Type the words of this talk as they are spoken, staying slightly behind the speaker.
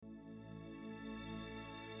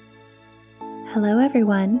Hello,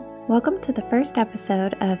 everyone. Welcome to the first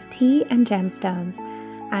episode of Tea and Gemstones.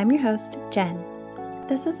 I'm your host, Jen.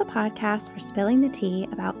 This is a podcast for spilling the tea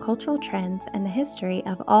about cultural trends and the history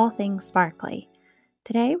of all things sparkly.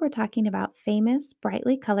 Today, we're talking about famous,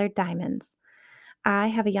 brightly colored diamonds. I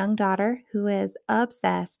have a young daughter who is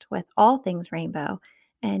obsessed with all things rainbow,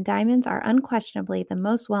 and diamonds are unquestionably the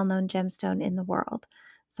most well-known gemstone in the world.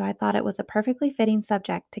 So I thought it was a perfectly fitting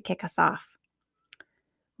subject to kick us off.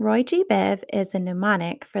 Roy G. Biv is a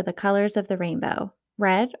mnemonic for the colors of the rainbow: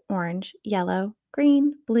 red, orange, yellow,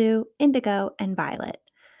 green, blue, indigo, and violet.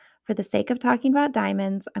 For the sake of talking about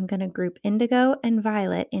diamonds, I'm going to group indigo and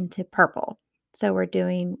violet into purple. So we're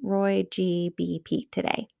doing Roy G. B. Peak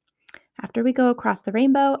today. After we go across the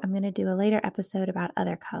rainbow, I'm going to do a later episode about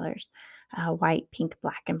other colors: white, pink,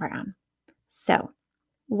 black, and brown. So,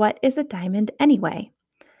 what is a diamond anyway?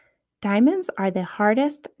 Diamonds are the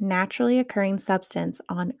hardest naturally occurring substance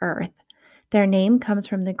on Earth. Their name comes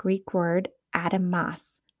from the Greek word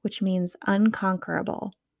atomos, which means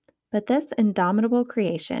unconquerable. But this indomitable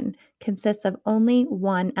creation consists of only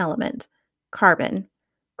one element: carbon,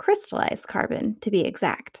 crystallized carbon to be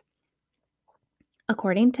exact.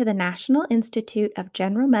 According to the National Institute of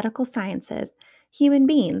General Medical Sciences, human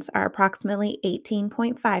beings are approximately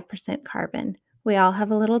 18.5% carbon. We all have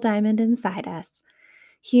a little diamond inside us.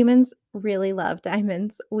 Humans really love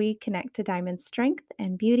diamonds. We connect to diamond strength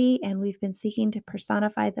and beauty, and we've been seeking to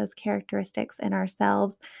personify those characteristics in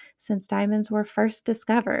ourselves since diamonds were first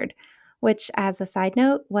discovered, which, as a side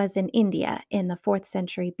note, was in India in the 4th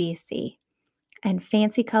century BC. And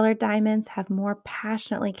fancy colored diamonds have more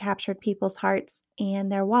passionately captured people's hearts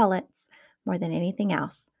and their wallets more than anything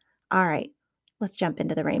else. All right, let's jump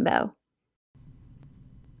into the rainbow.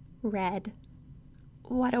 Red.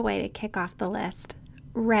 What a way to kick off the list.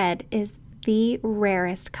 Red is the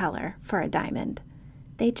rarest color for a diamond.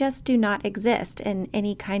 They just do not exist in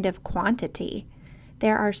any kind of quantity.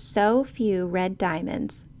 There are so few red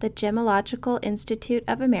diamonds. The Gemological Institute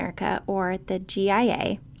of America, or the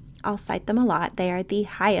GIA, I'll cite them a lot. They are the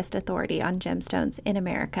highest authority on gemstones in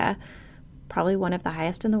America, probably one of the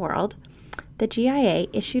highest in the world. The GIA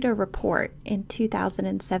issued a report in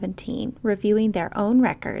 2017 reviewing their own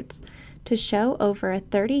records to show over a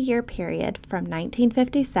 30-year period from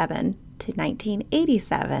 1957 to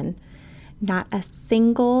 1987, not a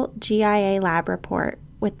single GIA lab report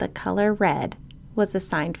with the color red was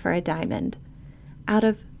assigned for a diamond. Out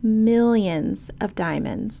of millions of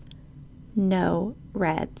diamonds, no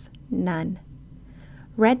reds, none.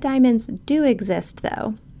 Red diamonds do exist,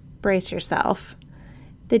 though. Brace yourself.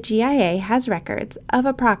 The GIA has records of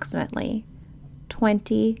approximately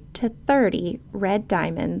 20 to 30 red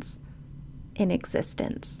diamonds in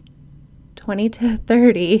existence. 20 to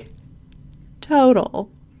 30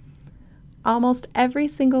 total. Almost every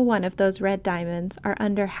single one of those red diamonds are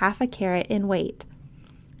under half a carat in weight.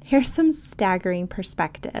 Here's some staggering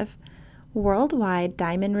perspective. Worldwide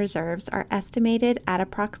diamond reserves are estimated at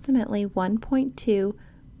approximately 1.2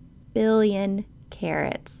 billion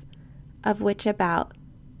carats, of which about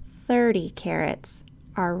 30 carats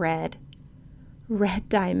are red. Red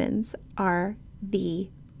diamonds are the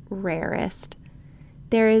rarest.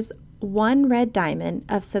 There is one red diamond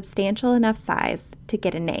of substantial enough size to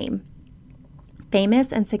get a name.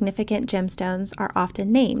 Famous and significant gemstones are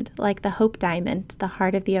often named, like the Hope Diamond, the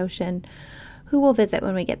heart of the ocean, who we'll visit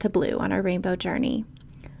when we get to blue on our rainbow journey.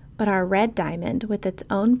 But our red diamond, with its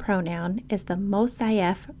own pronoun, is the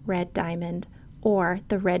Mosaieff red diamond, or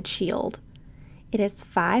the red shield. It is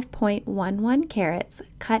 5.11 carats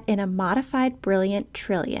cut in a modified brilliant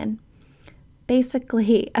trillion.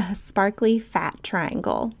 Basically a sparkly fat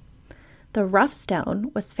triangle. The rough stone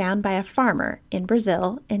was found by a farmer in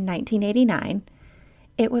Brazil in 1989.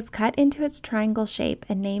 It was cut into its triangle shape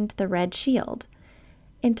and named the Red Shield,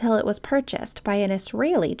 until it was purchased by an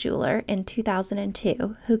Israeli jeweler in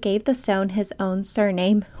 2002 who gave the stone his own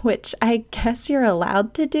surname, which I guess you're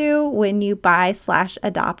allowed to do when you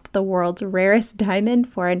buy/adopt the world's rarest diamond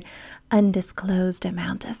for an undisclosed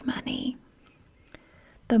amount of money.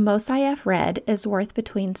 The Mosaieff Red is worth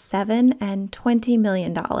between $7 and $20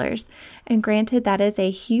 million, and granted that is a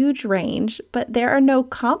huge range, but there are no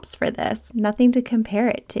comps for this, nothing to compare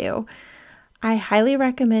it to. I highly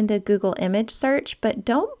recommend a Google image search, but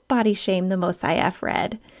don't body shame the Mosaieff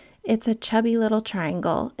Red. It's a chubby little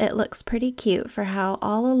triangle. It looks pretty cute for how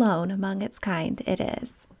all alone among its kind it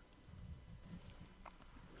is.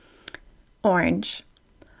 Orange.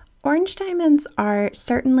 Orange diamonds are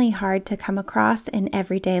certainly hard to come across in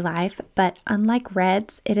everyday life, but unlike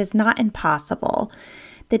reds, it is not impossible.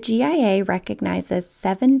 The GIA recognizes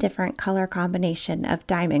 7 different color combinations of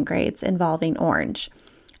diamond grades involving orange.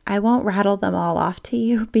 I won't rattle them all off to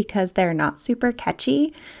you because they're not super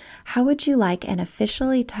catchy. How would you like an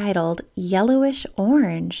officially titled yellowish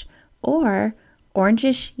orange or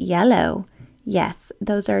orangish yellow? Yes,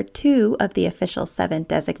 those are 2 of the official 7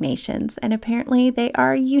 designations, and apparently they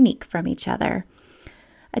are unique from each other.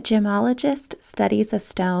 A gemologist studies a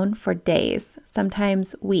stone for days,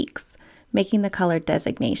 sometimes weeks, making the color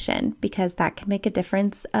designation because that can make a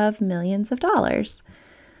difference of millions of dollars.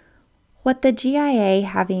 What the GIA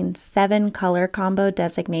having 7 color combo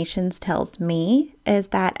designations tells me is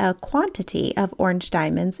that a quantity of orange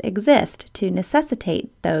diamonds exist to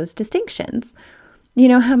necessitate those distinctions. You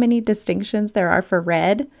know how many distinctions there are for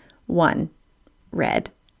red? 1.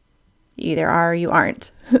 Red. You either are or you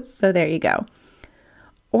aren't. So there you go.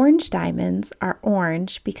 Orange diamonds are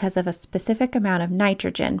orange because of a specific amount of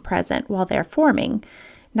nitrogen present while they're forming.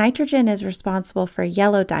 Nitrogen is responsible for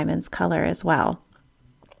yellow diamonds' color as well.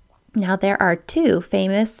 Now, there are 2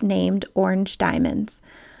 famous named orange diamonds.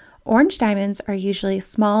 Orange diamonds are usually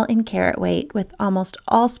small in carat weight, with almost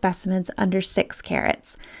all specimens under 6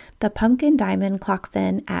 carats. The pumpkin diamond clocks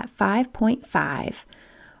in at 5.5.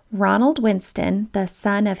 Ronald Winston, the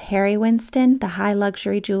son of Harry Winston, the high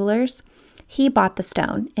luxury jewelers, he bought the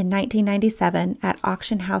stone in 1997 at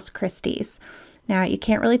Auction House Christie's. Now, you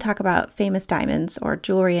can't really talk about famous diamonds or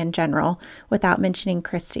jewelry in general without mentioning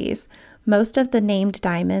Christie's. Most of the named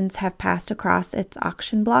diamonds have passed across its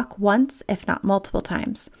auction block once, if not multiple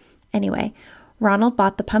times. Anyway, Ronald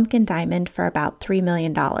bought the pumpkin diamond for about $3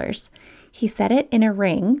 million. He set it in a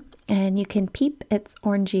ring, and you can peep its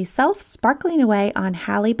orangey self sparkling away on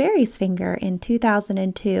Halle Berry's finger in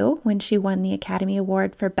 2002 when she won the Academy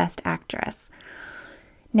Award for Best Actress.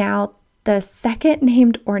 Now, the second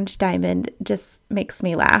named orange diamond just makes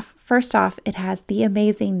me laugh. First off, it has the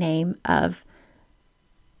amazing name of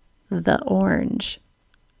the Orange.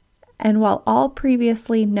 And while all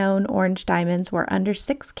previously known orange diamonds were under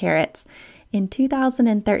 6 carats, in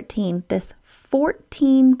 2013, this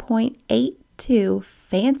 14.82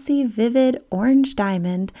 fancy vivid orange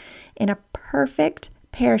diamond in a perfect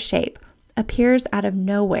pear shape appears out of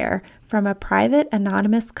nowhere from a private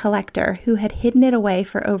anonymous collector who had hidden it away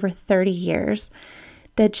for over 30 years.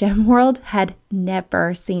 The gem world had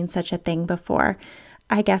never seen such a thing before.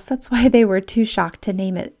 I guess that's why they were too shocked to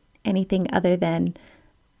name it anything other than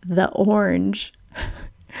the Orange.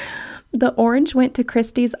 The Orange went to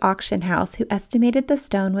Christie's auction house, who estimated the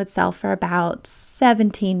stone would sell for about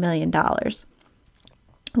 $17 million.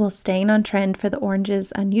 Well, staying on trend for the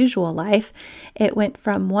Orange's unusual life, it went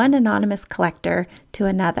from one anonymous collector to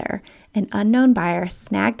another. An unknown buyer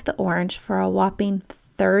snagged the Orange for a whopping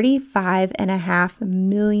 $35.5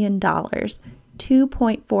 million,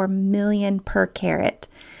 $2.4 million per carat.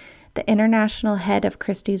 The international head of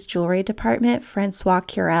Christie's jewelry department, Francois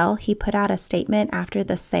Curel, he put out a statement after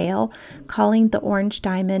the sale calling the orange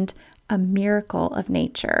diamond a miracle of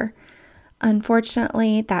nature.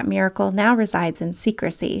 Unfortunately, that miracle now resides in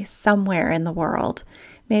secrecy somewhere in the world.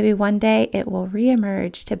 Maybe one day it will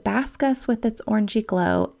reemerge to bask us with its orangey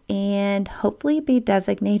glow and hopefully be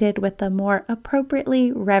designated with a more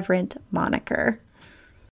appropriately reverent moniker.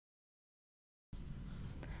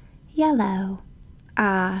 Yellow.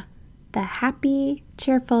 The happy,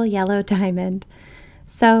 cheerful yellow diamond.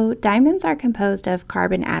 So diamonds are composed of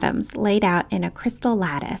carbon atoms laid out in a crystal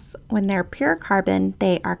lattice. When they're pure carbon,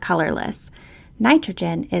 they are colorless.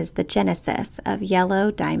 Nitrogen is the genesis of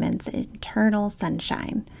yellow diamonds' internal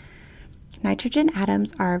sunshine. Nitrogen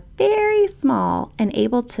atoms are very small and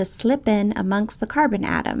able to slip in amongst the carbon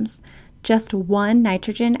atoms. Just one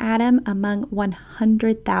nitrogen atom among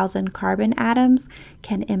 100,000 carbon atoms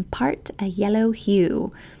can impart a yellow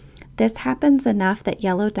hue. This happens enough that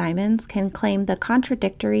yellow diamonds can claim the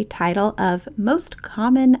contradictory title of most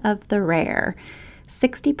common of the rare.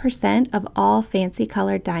 60% of all fancy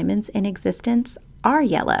colored diamonds in existence are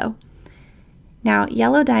yellow. Now,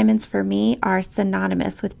 yellow diamonds for me are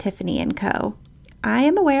synonymous with Tiffany & Co. I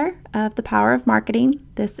am aware of the power of marketing.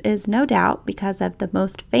 This is no doubt because of the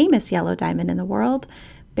most famous yellow diamond in the world,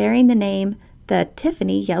 bearing the name the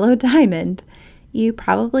Tiffany Yellow Diamond. You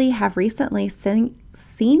probably have recently seen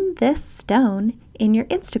this stone in your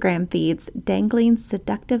Instagram feeds dangling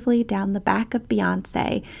seductively down the back of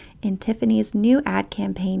Beyoncé in Tiffany's new ad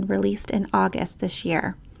campaign released in August this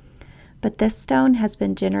year. But this stone has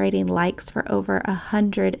been generating likes for over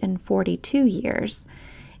 142 years.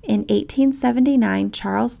 In 1879,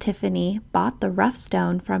 Charles Tiffany bought the rough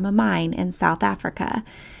stone from a mine in South Africa.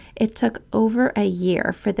 It took over a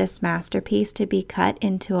year for this masterpiece to be cut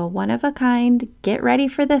into a one-of-a-kind, get ready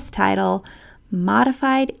for this title,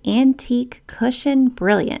 modified antique cushion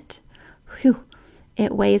brilliant. Whew!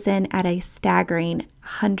 It weighs in at a staggering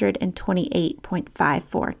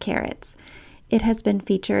 128.54 carats. It has been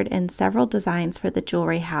featured in several designs for the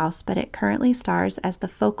jewelry house, but it currently stars as the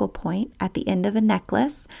focal point at the end of a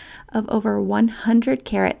necklace of over 100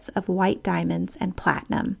 carats of white diamonds and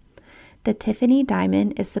platinum. The Tiffany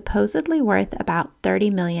diamond is supposedly worth about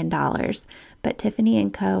 $30 million, but Tiffany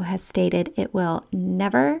 & Co. has stated it will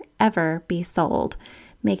never, ever be sold,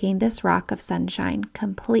 making this rock of sunshine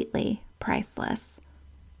completely priceless.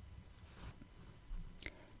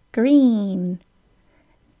 Green.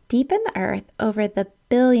 Deep in the earth, over the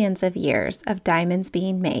billions of years of diamonds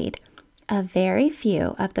being made, a very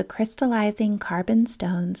few of the crystallizing carbon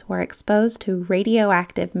stones were exposed to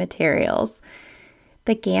radioactive materials.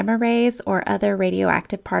 The gamma rays or other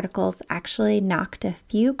radioactive particles actually knocked a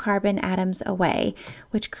few carbon atoms away,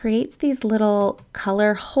 which creates these little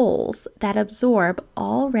color holes that absorb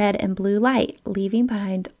all red and blue light, leaving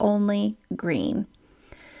behind only green.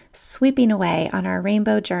 Sweeping away on our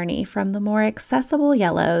rainbow journey from the more accessible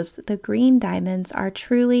yellows, the green diamonds are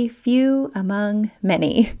truly few among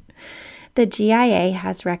many. The GIA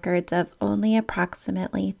has records of only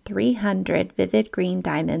approximately 300 vivid green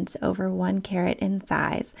diamonds over 1 carat in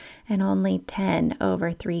size and only 10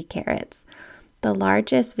 over 3 carats. The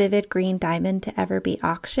largest vivid green diamond to ever be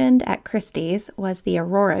auctioned at Christie's was the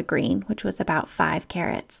Aurora Green, which was about 5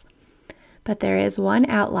 carats. But there is one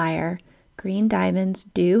outlier. Green diamonds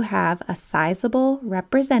do have a sizable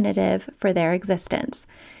representative for their existence.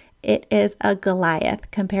 It is a Goliath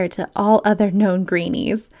compared to all other known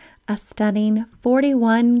greenies, a stunning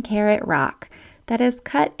 41-carat rock that is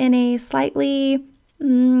cut in a slightly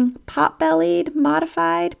pot-bellied,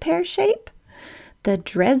 modified pear shape. The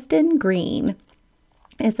Dresden Green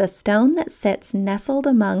is a stone that sits nestled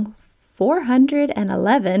among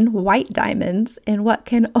 411 white diamonds in what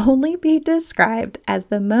can only be described as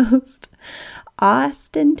the most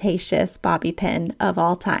ostentatious bobby pin of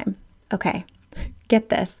all time. Okay, get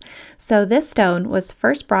this. So this stone was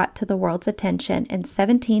first brought to the world's attention in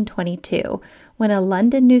 1722 when a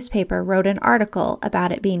London newspaper wrote an article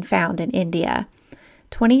about it being found in India.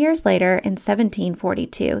 20 years later, in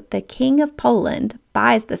 1742, the King of Poland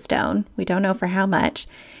buys the stone, we don't know for how much,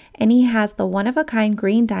 and he has the one-of-a-kind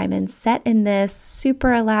green diamond set in this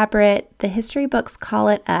super elaborate, the history books call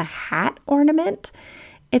it a hat ornament.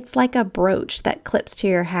 It's like a brooch that clips to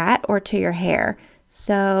your hat or to your hair.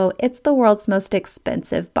 So it's the world's most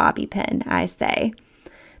expensive bobby pin, I say.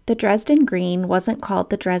 The Dresden Green wasn't called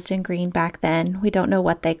the Dresden Green back then. We don't know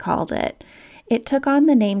what they called it. It took on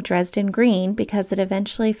the name Dresden Green because it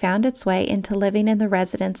eventually found its way into living in the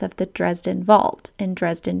residence of the Dresden Vault in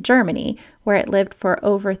Dresden, Germany, where it lived for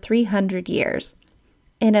over 300 years.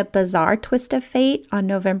 In a bizarre twist of fate, on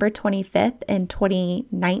November 25th in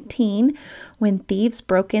 2019, when thieves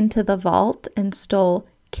broke into the vault and stole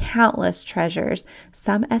countless treasures,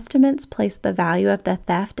 some estimates place the value of the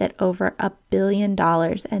theft at over $1 billion,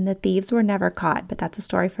 and the thieves were never caught, but that's a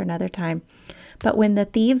story for another time. But when the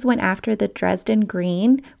thieves went after the Dresden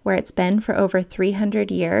Green, where it's been for over 300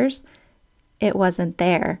 years, it wasn't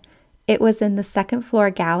there. It was in the second floor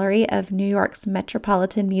gallery of New York's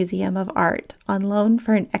Metropolitan Museum of Art on loan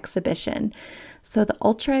for an exhibition. So the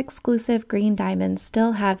ultra-exclusive green diamonds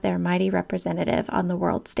still have their mighty representative on the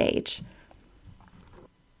world stage.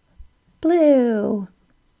 Blue.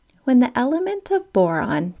 When the element of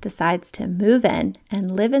boron decides to move in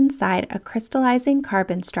and live inside a crystallizing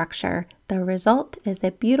carbon structure, the result is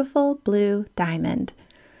a beautiful blue diamond.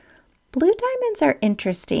 Blue diamonds are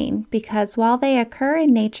interesting because while they occur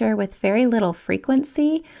in nature with very little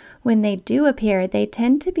frequency, when they do appear, they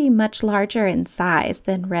tend to be much larger in size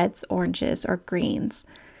than reds, oranges, or greens.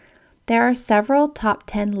 There are several top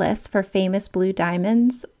 10 lists for famous blue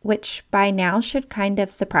diamonds, which by now should kind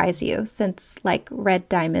of surprise you since like red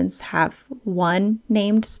diamonds have 1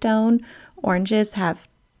 named stone, oranges have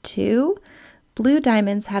 2, blue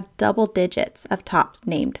diamonds have double digits of top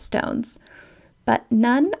named stones. But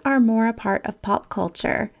none are more a part of pop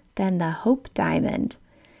culture than the Hope Diamond.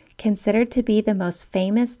 Considered to be the most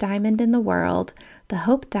famous diamond in the world, the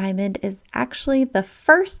Hope Diamond is actually the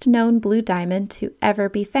first known blue diamond to ever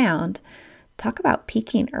be found. Talk about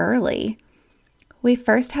peaking early. We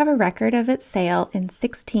first have a record of its sale in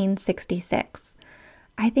 1666.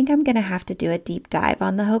 I think I'm going to have to do a deep dive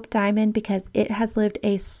on the Hope Diamond because it has lived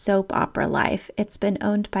a soap opera life. It's been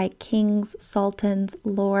owned by kings, sultans,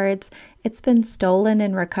 lords. It's been stolen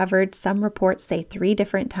and recovered. Some reports say 3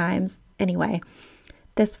 different times. Anyway,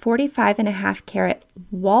 this 45.5 carat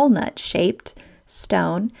walnut-shaped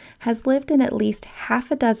stone has lived in at least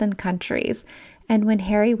half a dozen countries, And when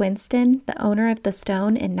Harry Winston, the owner of the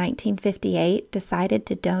stone in 1958, decided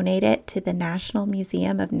to donate it to the National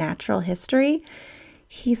Museum of Natural History,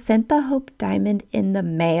 he sent the Hope Diamond in the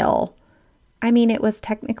mail. I mean, it was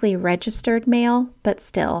technically registered mail, but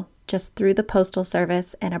still, just through the Postal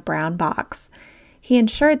Service in a brown box. He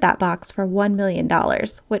insured that box for $1 million,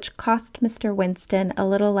 which cost Mr. Winston a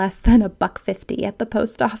little less than $1.50 at the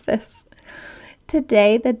post office.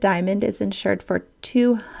 Today, the diamond is insured for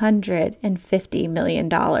 $250 million.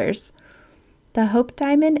 The Hope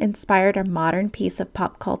Diamond inspired a modern piece of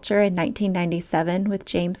pop culture in 1997 with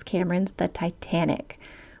James Cameron's The Titanic,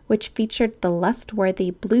 which featured the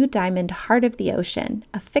lust-worthy blue diamond Heart of the Ocean,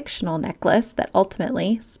 a fictional necklace that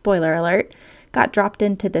ultimately, spoiler alert, got dropped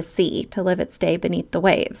into the sea to live its day beneath the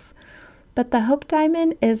waves. But the Hope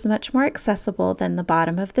Diamond is much more accessible than the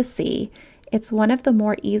bottom of the sea. It's one of the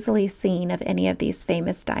more easily seen of any of these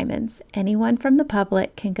famous diamonds. Anyone from the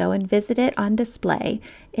public can go and visit it on display.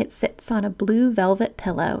 It sits on a blue velvet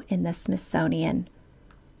pillow in the Smithsonian.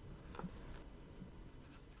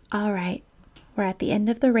 All right, we're at the end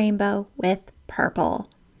of the rainbow with purple.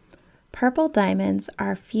 Purple diamonds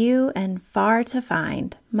are few and far to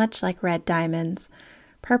find, much like red diamonds.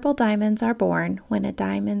 Purple diamonds are born when a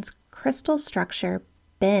diamond's crystal structure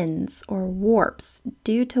bends or warps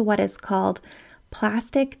due to what is called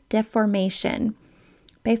plastic deformation.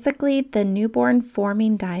 Basically, the newborn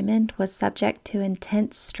forming diamond was subject to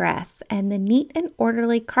intense stress, and the neat and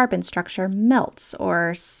orderly carbon structure melts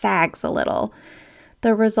or sags a little.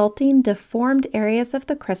 The resulting deformed areas of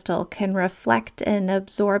the crystal can reflect and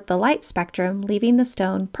absorb the light spectrum, leaving the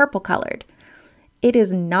stone purple-colored. It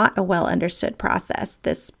is not a well-understood process,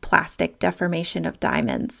 this plastic deformation of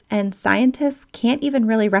diamonds, and scientists can't even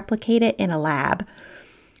really replicate it in a lab.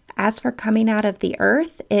 As for coming out of the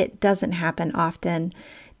earth, it doesn't happen often.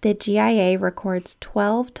 The GIA records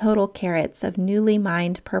 12 total carats of newly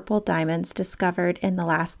mined purple diamonds discovered in the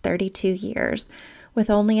last 32 years,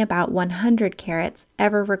 with only about 100 carats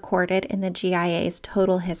ever recorded in the GIA's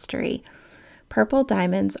total history. Purple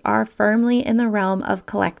diamonds are firmly in the realm of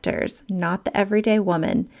collectors, not the everyday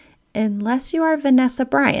woman, unless you are Vanessa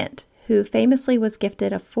Bryant, who famously was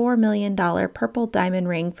gifted a $4 million purple diamond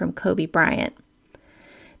ring from Kobe Bryant.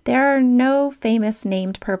 There are no famous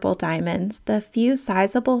named purple diamonds. The few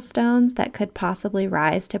sizable stones that could possibly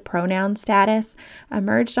rise to pronoun status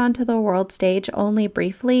emerged onto the world stage only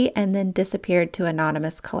briefly and then disappeared to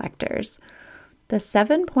anonymous collectors. The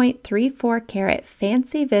 7.34 carat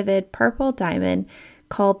fancy vivid purple diamond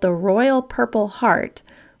called the Royal Purple Heart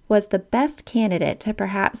was the best candidate to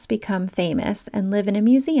perhaps become famous and live in a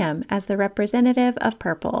museum as the representative of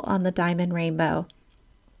purple on the diamond rainbow.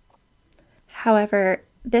 However,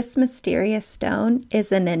 this mysterious stone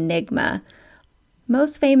is an enigma.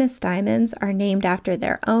 Most famous diamonds are named after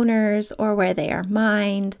their owners or where they are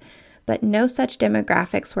mined, but no such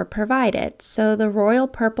demographics were provided, so the Royal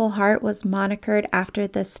Purple Heart was monikered after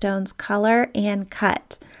the stone's color and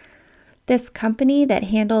cut. This company that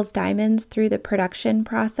handles diamonds through the production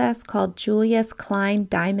process, called Julius Klein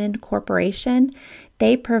Diamond Corporation,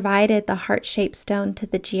 they provided the heart-shaped stone to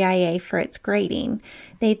the GIA for its grading.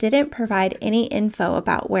 They didn't provide any info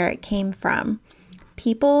about where it came from.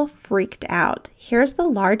 People freaked out. Here's the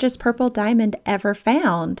largest purple diamond ever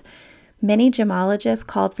found. Many gemologists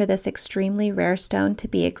called for this extremely rare stone to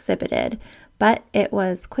be exhibited, but it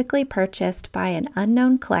was quickly purchased by an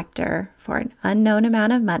unknown collector for an unknown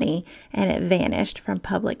amount of money, and it vanished from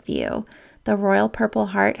public view. The Royal Purple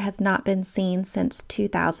Heart has not been seen since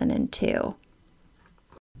 2002.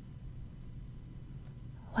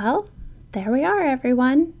 Well, there we are,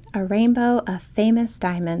 everyone. A rainbow of famous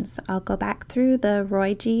diamonds. I'll go back through the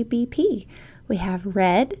Roy G. BP. We have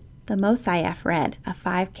red, the Mosaieff red, a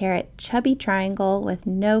 5-carat chubby triangle with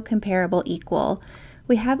no comparable equal.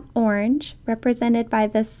 We have orange, represented by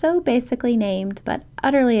the so basically named but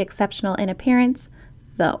utterly exceptional in appearance,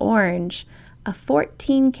 the Orange, a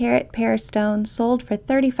 14-carat pear stone sold for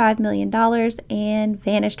 $35 million and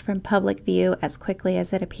vanished from public view as quickly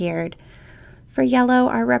as it appeared. For yellow,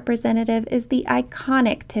 our representative is the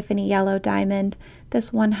iconic Tiffany yellow diamond.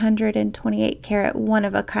 This 128-carat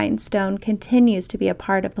one-of-a-kind stone continues to be a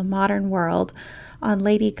part of the modern world, on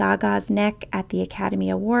Lady Gaga's neck at the Academy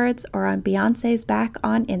Awards or on Beyoncé's back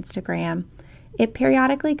on Instagram. It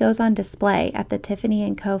periodically goes on display at the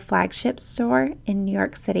Tiffany & Co. flagship store in New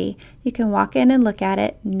York City. You can walk in and look at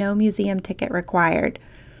it, no museum ticket required.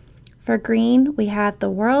 For green, we have the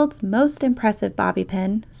world's most impressive bobby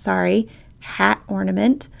pin, hat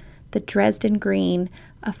ornament, the Dresden Green,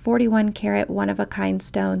 a 41-carat one-of-a-kind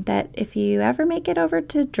stone that if you ever make it over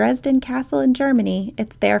to Dresden Castle in Germany,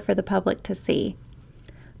 it's there for the public to see.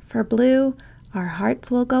 For blue, Our hearts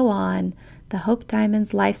will go on. The Hope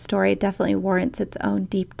Diamond's life story definitely warrants its own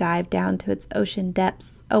deep dive down to its ocean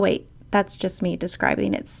depths. Oh wait, that's just me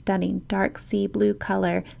describing its stunning dark sea blue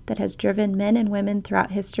color that has driven men and women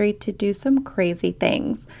throughout history to do some crazy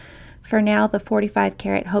things. For now, the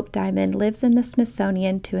 45-carat Hope Diamond lives in the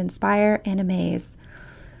Smithsonian to inspire and amaze.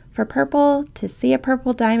 For purple, to see a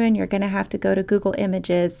purple diamond, you're going to have to go to Google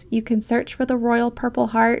Images. You can search for the Royal Purple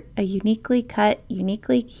Heart, a uniquely cut,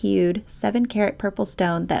 uniquely hued 7-carat purple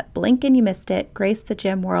stone that, blink and you missed it, graced the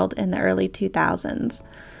gem world in the early 2000s.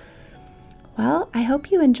 Well, I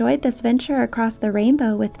hope you enjoyed this venture across the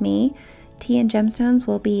rainbow with me. Tea and Gemstones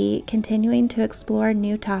will be continuing to explore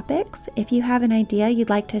new topics. If you have an idea you'd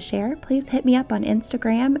like to share, please hit me up on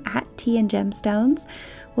Instagram at Tea and Gemstones.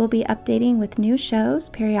 We'll be updating with new shows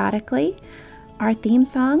periodically. Our theme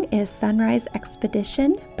song is Sunrise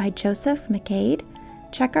Expedition by Joseph McCade.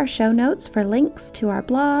 Check our show notes for links to our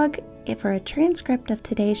blog, for a transcript of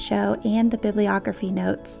today's show, and the bibliography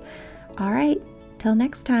notes. All right, till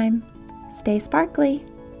next time, stay sparkly.